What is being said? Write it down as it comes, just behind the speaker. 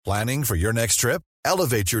Planning for your next trip?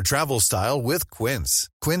 Elevate your travel style with Quince.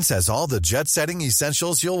 Quince has all the jet-setting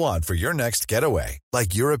essentials you'll want for your next getaway,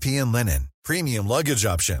 like European linen, premium luggage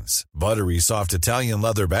options, buttery soft Italian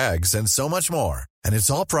leather bags, and so much more. And it's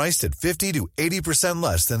all priced at 50 to 80%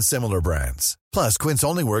 less than similar brands. Plus, Quince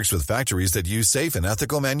only works with factories that use safe and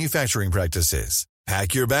ethical manufacturing practices.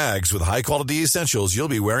 Pack your bags with high-quality essentials you'll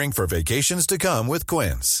be wearing for vacations to come with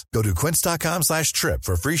Quince. Go to quince.com/trip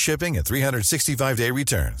for free shipping and 365-day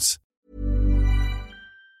returns.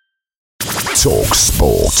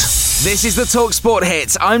 talkSPORT. This is the talkSPORT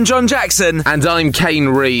hit. I'm John Jackson. And I'm Kane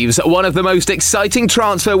Reeves. One of the most exciting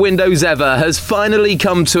transfer windows ever has finally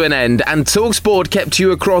come to an end, and talkSPORT kept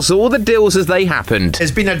you across all the deals as they happened.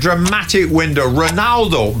 It's been a dramatic window.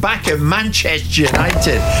 Ronaldo back at Manchester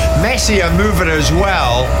United. Messi are moving as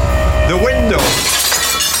well. The window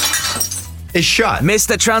is shut.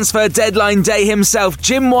 Mr. Transfer Deadline Day himself,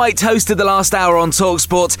 Jim White, hosted the last hour on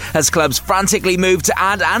talkSPORT as clubs frantically moved to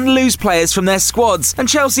add and lose players from their squads. And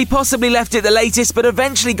Chelsea possibly left it the latest, but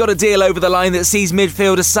eventually got a deal over the line that sees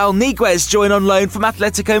midfielder Saul Niguez join on loan from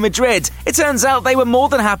Atletico Madrid. It turns out they were more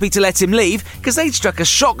than happy to let him leave because they'd struck a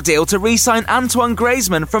shock deal to re-sign Antoine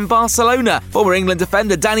Griezmann from Barcelona. Former England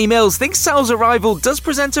defender Danny Mills thinks Sal's arrival does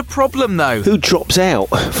present a problem though. Who drops out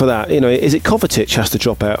for that? Is it Kovacic has to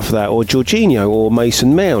drop out for that, or Jorginho or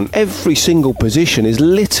Mason Mount? Every single position is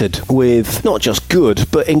littered with not just good,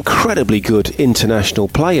 but incredibly good international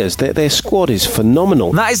players. Their squad is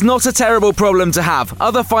phenomenal. That is not a terrible problem to have.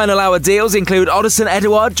 Other final hour deals include Odsonne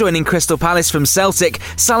Edouard joining Crystal Palace from Celtic,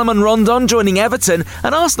 Salomon Rondon joining Everton,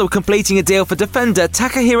 and Arsenal completing a deal for defender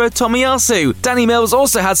Takahiro Tomiyasu. Danny Mills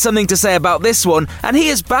also had something to say about this one, and he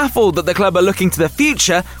is baffled that the club are looking to the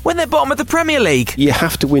future when they're bottom of the Premier League. You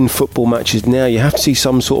have to win football matches now. You have to see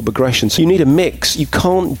some sort of progression. So you need a mix. You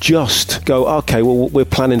can't just go, okay, well, we're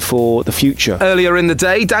planning for the future. Earlier in the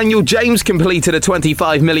day, Daniel James completed a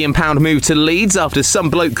 £25 million move to Leeds after some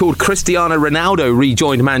bloke called Cristiano Ronaldo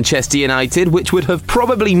rejoined Manchester United, which would have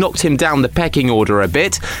probably knocked him down the pecking order a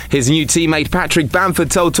bit. His new teammate Patrick Bamford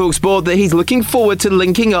told talkSPORT that he's looking forward to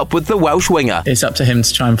linking up with the Welsh winger. It's up to him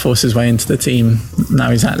to try and force his way into the team.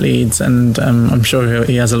 Now he's at Leeds, and I'm sure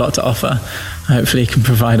he has a lot to offer. Hopefully he can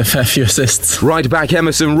provide a fair few assists. Right back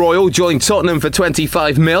Emerson Royal joined Tottenham for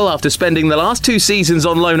 25 mil after spending the last 2 seasons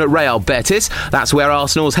on loan at Real Betis. That's where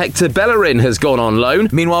Arsenal's Hector Bellerin has gone on loan.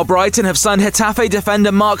 Meanwhile, Brighton have signed Getafe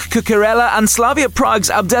defender Marc Cucurella and Slavia Prague's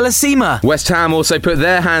Abdelacima. West Ham also put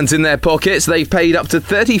their hands in their pockets. They've paid up to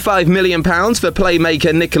 £35 million for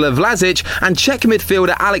playmaker Nikola Vlasic, and Czech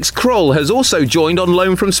midfielder Alex Kroll has also joined on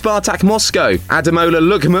loan from Spartak Moscow. Ademola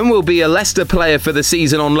Lookman will be a Leicester player for the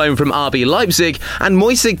season on loan from RB Leipzig, and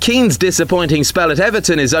Moise Keane's disappointing spell at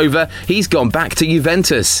Everton is over. He's gone back to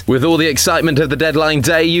Juventus. With all the excitement of the deadline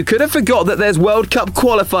day, you could have forgot that there's World Cup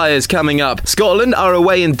qualifiers coming up. Scotland are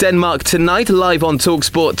away in Denmark tonight, live on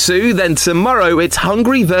talkSPORT 2. Then tomorrow, it's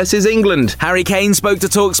Hungary versus England. Harry Kane spoke to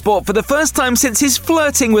talkSPORT for the first time since his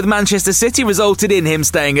flirting with Manchester City resulted in him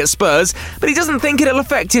staying at Spurs, but he doesn't think it'll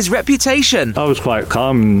affect his reputation. I was quite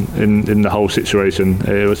calm in the whole situation.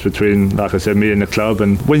 It was between, like I said, me and the club,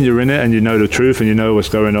 and when you're in it and you know the truth and you know what's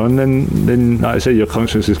going on, then like I say, your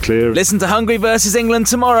conscience is clear. Listen to Hungary versus England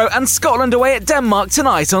tomorrow and Scotland away at Denmark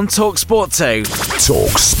tonight on talkSPORT 2.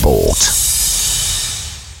 talkSPORT.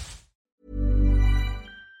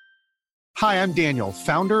 Hi, I'm Daniel,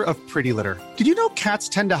 founder of Pretty Litter. Did you know cats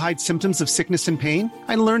tend to hide symptoms of sickness and pain?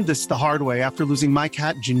 I learned this the hard way after losing my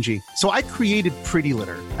cat, Gingy. So I created Pretty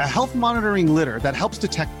Litter, a health monitoring litter that helps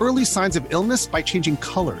detect early signs of illness by changing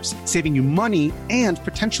colors, saving you money and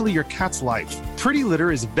potentially your cat's life. Pretty Litter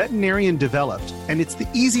is veterinarian developed, and it's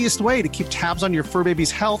the easiest way to keep tabs on your fur baby's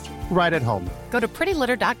health right at home. Go to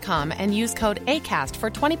prettylitter.com and use code ACAST for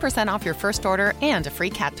 20% off your first order and a free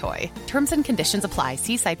cat toy. Terms and conditions apply.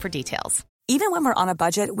 See site for details. Even when we're on a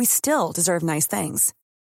budget, we still deserve nice things.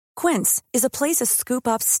 Quince is a place to scoop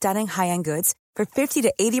up stunning high-end goods for 50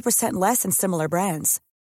 to 80% less than similar brands.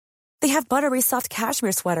 They have buttery soft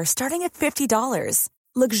cashmere sweaters starting at $50,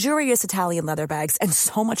 luxurious Italian leather bags, and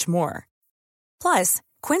so much more. Plus,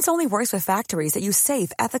 Quince only works with factories that use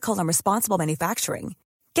safe, ethical, and responsible manufacturing.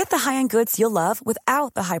 Get the high-end goods you'll love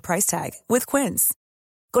without the high price tag with Quince.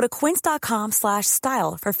 Go to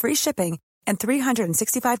quince.com/style for free shipping and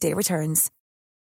 365-day returns.